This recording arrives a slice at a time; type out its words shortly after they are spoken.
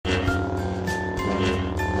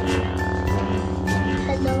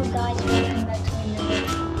Hello guys, welcome back to another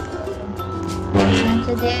video. And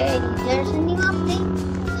today there's a new update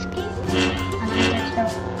in this game.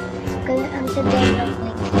 And today we're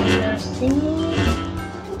playing Saber Simulator.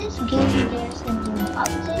 In this game there's a new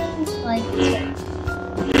update like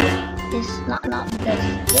this, not because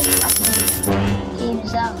this update game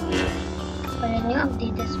is out. But a new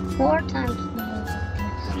update is 4 times the move.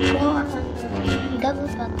 400 double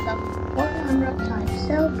button 400 times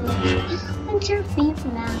Saber. Enter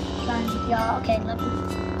FIFA map plans, y'all. Okay, let me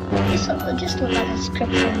just look at the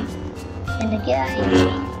description in the guide.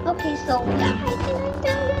 Okay, so yeah, I think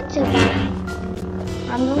I'm not too bad.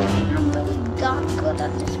 I'm really not good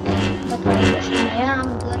at this game, but I wish I am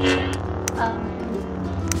good.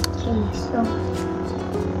 Okay, so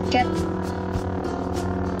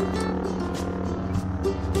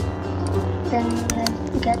then let's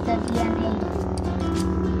get the DNA.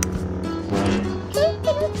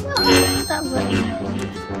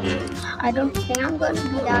 I don't think I'm gonna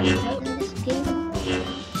be that good in this game.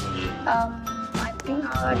 I think I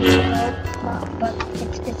already know, but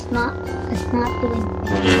it's not doing.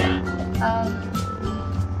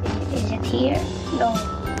 Is it here? No.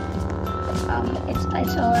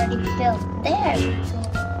 It's already filled. There. So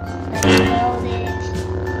let's fill this.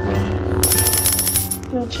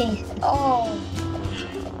 Okay. Oh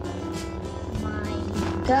my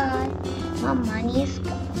God. My money is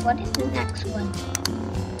gone. What is the next one?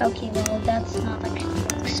 Okay, well that's not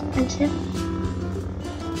expensive.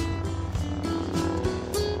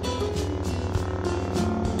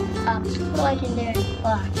 Super legendary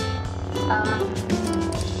flag.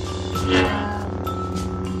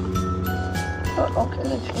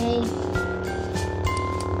 Okay.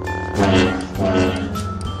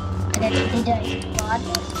 Did I bought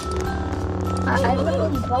this? I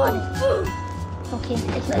literally bought it. Okay,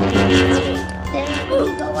 it's like there we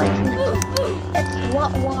go. What's next? It's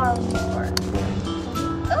what war?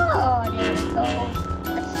 Oh, there we go.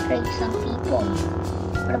 Let's trade some people.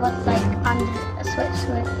 What about like under a switch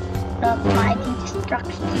the mighty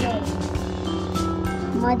destruction?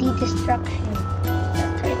 Muddy destruction.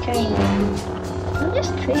 Trade. We'll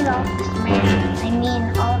just trade off this man. I mean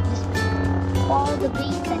all the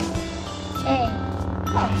bacon. Hey.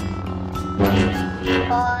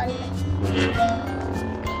 All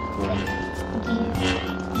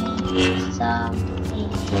give me some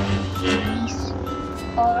please.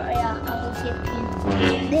 Or yeah, I will give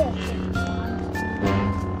you this one.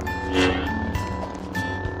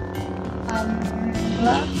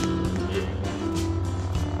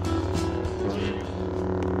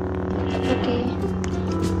 Okay.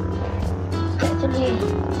 Actually,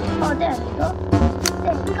 oh there we go.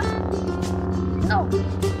 No.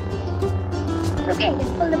 Okay,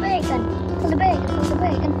 pull the bacon.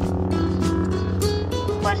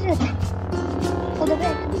 What is it? Pull the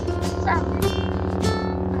bacon.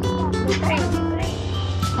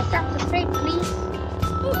 Stop the trade, please.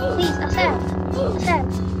 Please, accept.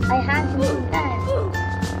 I have you there.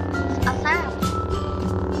 Accept.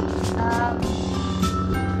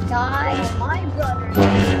 Guys, my brother.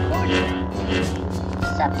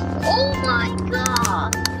 Accept. Oh my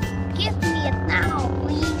God. Give me it now,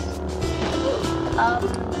 please.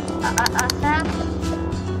 Accept.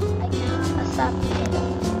 I cannot accept it.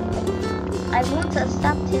 I want to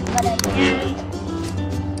accept it, but I can't.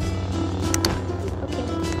 Okay,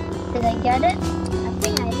 did I get it? I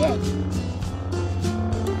think I did.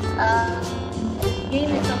 This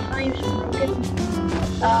game is sometimes broken.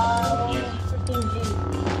 Freaking G.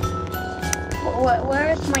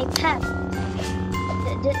 Where's my pet?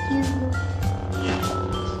 Did you?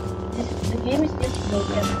 The game is just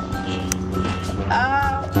broken.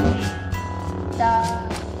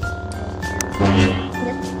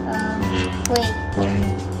 Wait.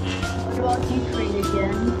 What about you trade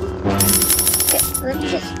again? Okay, let me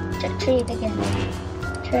just trade again.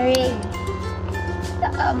 Trade.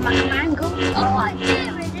 Mango. Oh, I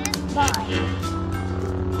never did buy.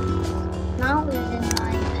 Now it's in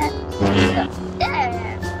my pet.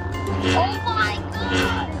 There. Oh my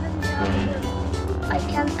God. I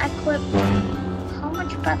can equip. How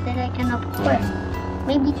much pet did I can equip?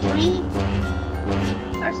 Maybe 3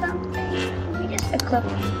 or something. We just equip.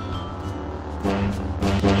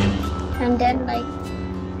 And then like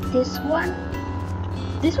this one.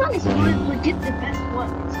 This one is legit the best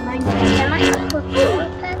one. It's 9,000. Can I equip 4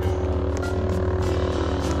 pets?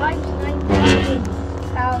 9,000.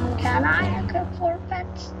 Can I equip 4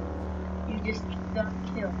 pets? You just got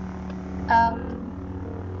killed.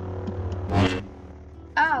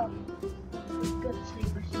 Oh. Good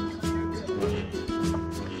Saber.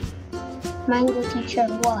 Mango teacher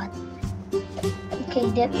what? Okay,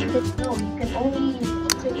 No, you can only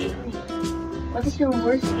take 3. What is your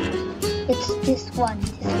worst? it's this one.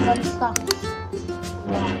 This one sucks.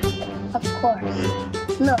 Of course.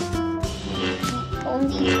 Look,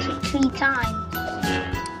 only 3 times.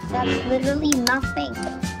 That's literally nothing.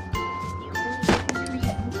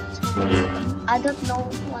 I don't know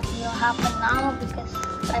what will happen now because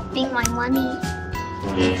I think my money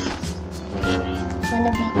is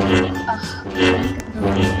gonna be.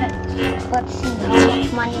 Let's see how much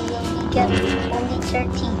money will we get. Only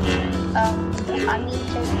 30. I mean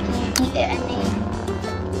 30 DNA.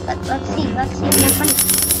 Let's see how much money.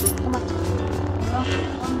 Come on.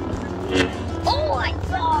 Oh my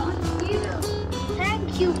god! Thank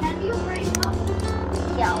you. Have you already up?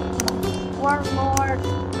 Yeah, warlord.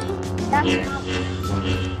 That's nothing.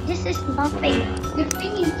 This is nothing. Good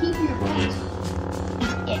thing you keep your pets.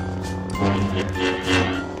 Yeah.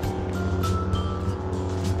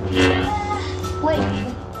 Wait.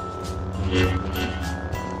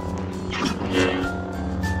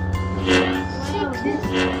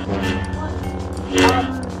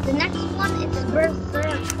 The next one is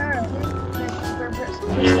Berserker.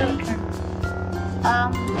 Berserker.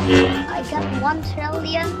 I got 1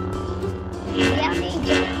 trillion. Yeah,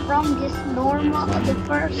 just from this normal, the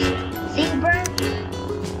first Saber.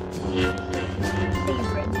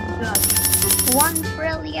 1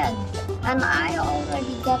 trillion. And I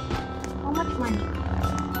already got how much money?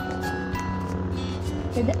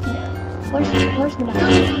 Where's the money?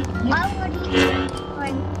 I already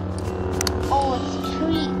oh, it's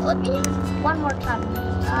 3. Okay, one more time.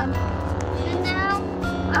 And now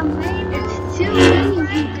I'm ready. It's too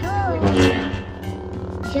easy too.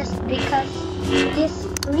 Just because this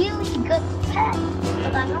really good pet,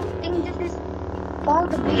 but I don't think this is all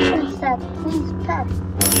the bacon set. Please pet.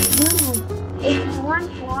 Dude, if you want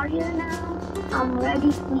warrior now, I'm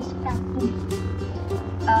ready. Please pet me.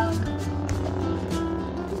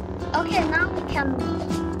 Okay, now we can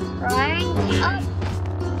rank up.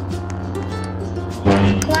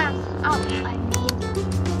 Class up, I mean.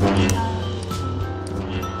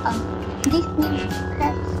 These new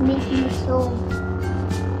pets make me so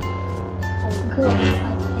good, I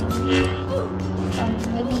think.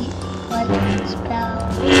 Maybe like spell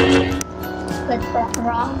good for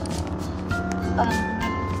wrong.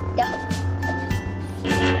 Yeah.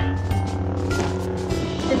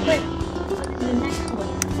 The next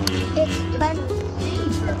one. It's 20.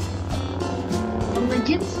 Saber. A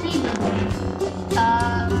legit Saber.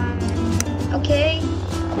 Okay.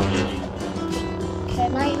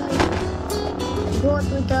 Can I like go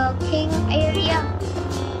to the king area?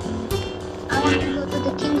 I want to go to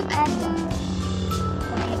the king area.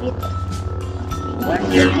 Okay, wait. Where's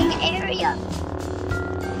the king area?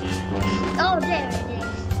 Oh, there it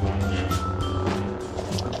is.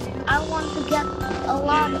 I want to get a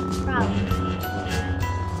lot of crowd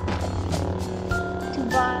to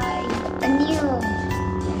buy a new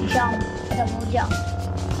double jump.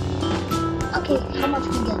 Okay, how much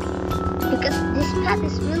we get? Because this pet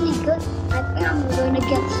is really good. I think I'm going to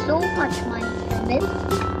get so much money from it.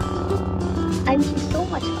 I mean, so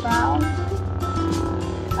much crown.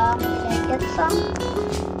 Did I get some?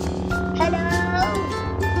 Hello.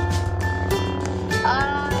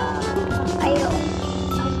 I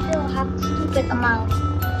still have a stupid amount.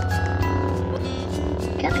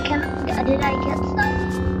 Did I get some?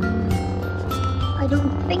 I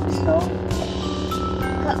don't think so.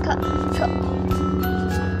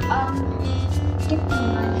 Give me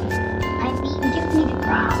money. I mean, give me the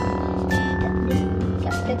crown.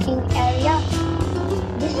 The king area.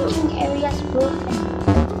 This king area is broken.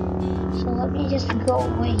 So let me just go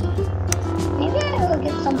away. Maybe I will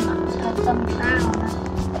get some crown.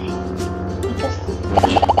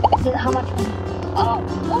 Because how much money?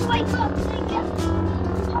 Oh my god, did I get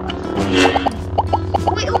how much money?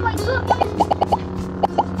 Wait, oh my god, what is it?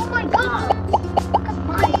 Oh my god, look at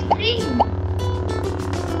my screen.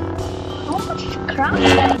 How much crown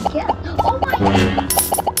did I get? Oh my god,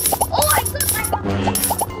 I have 4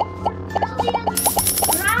 million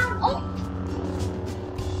crown. Oh,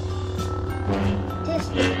 this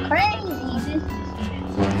is crazy.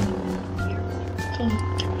 Okay,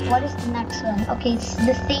 what is the next one? Okay, it's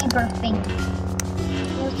the Saber thing.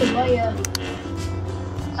 You have to buy a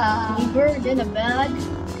Saber, then a bag.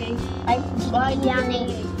 Okay, like buy DNA,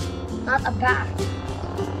 not a bag.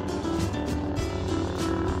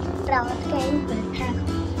 Now let's get into the pack.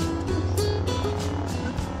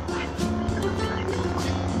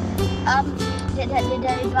 Did I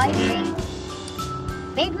buy things?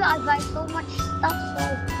 Maybe I buy so much stuff so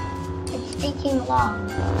it's taking long.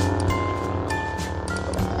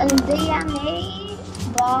 And DNA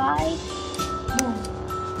buy boom.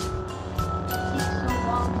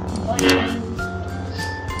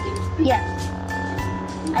 Yes,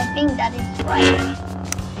 I think that is right.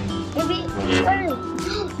 Maybe, where is it?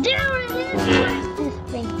 There it is! What is this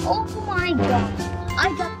thing? Oh my god! I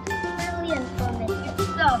got 2 million from it. It's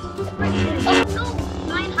so. Oh no!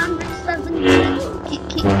 970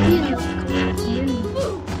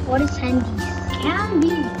 What is handies?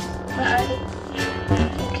 Candy.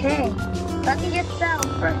 Okay. Let me just sell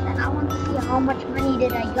first, and I want to see how much money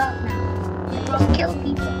did I got now. Let's kill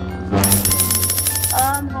people.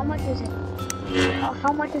 How much is it?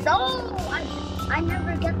 How much is? Oh, I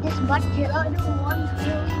never get this budget. I don't want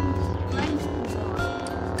trillion strength.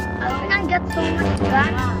 I think I get so much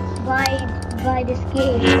back by this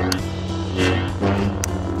game.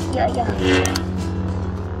 Yeah.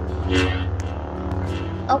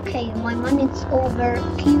 Okay, my money's over.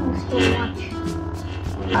 Thank you so much.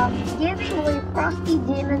 Giving away Frosty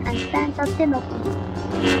Demon and Santa Timothy.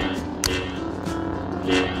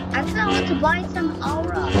 Actually, I want to buy some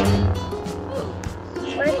aura.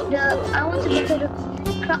 Where's the? I want to go to the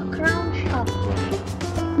crown shop.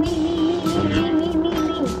 Me.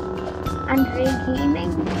 Andre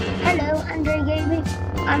Gaming. Hello, Andre Gaming.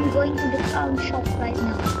 I'm going to the crown shop right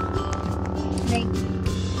now. Wait.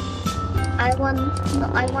 I want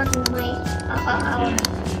my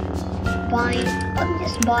buy. Let me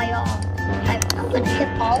just buy all. I'm gonna get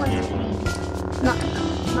all of it. Not.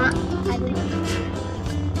 I mean.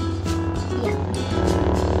 Yeah.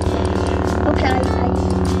 Okay.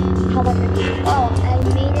 How about it? Oh, I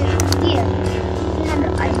made it here.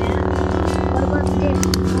 300 items. What about this?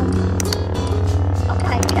 Okay,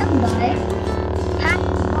 I can buy it. Can't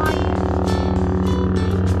buy it.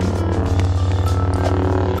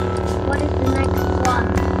 What is the next one?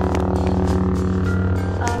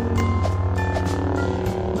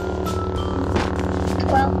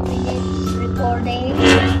 12 minutes recording.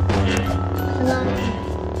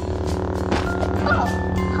 Oh,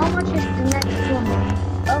 how much is the next one?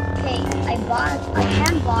 Okay, I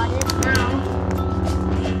can buy it now.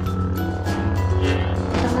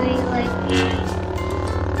 Can I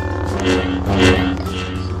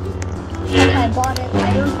okay, I bought it. I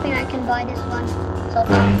don't think I can buy this one. So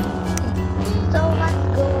let's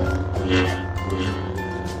go.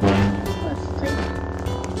 Let's see.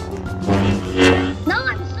 No,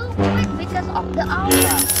 I'm so quick because of the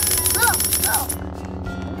aura. Look. Oh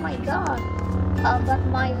my god. But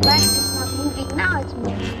my leg is not moving. Now it's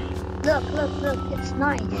moving. Look. It's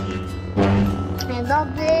nice. I love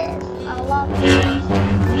this.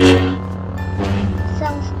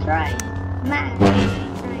 Some strength. Man.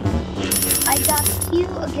 I got Q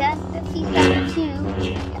again.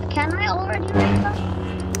 57-2. Can I already rank up?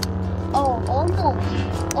 Oh, almost.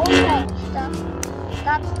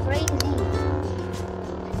 That's crazy.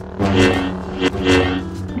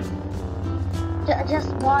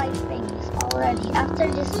 Just buy things already. After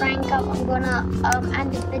this rank up, I'm gonna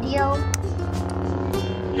end the video.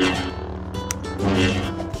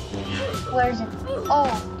 Where is it?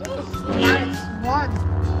 Oh, this is nice one.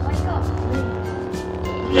 Oh my god.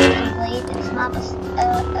 It is a blade. It's not a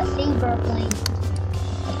saber blade.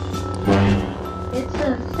 It's a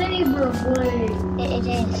saber blade. It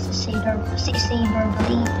is a saber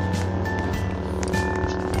blade.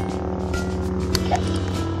 Okay.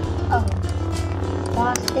 Oh.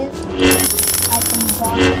 Boss it. I can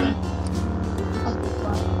boss it.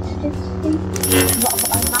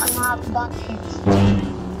 Not boss hits.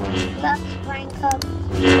 Let's rank up.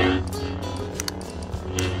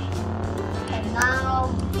 And now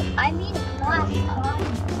I need a class up.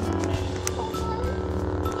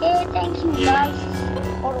 Hey, thank you guys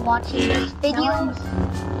for watching this video.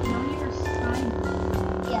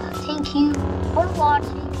 Yeah, thank you for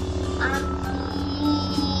watching and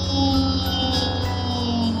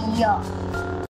see ya.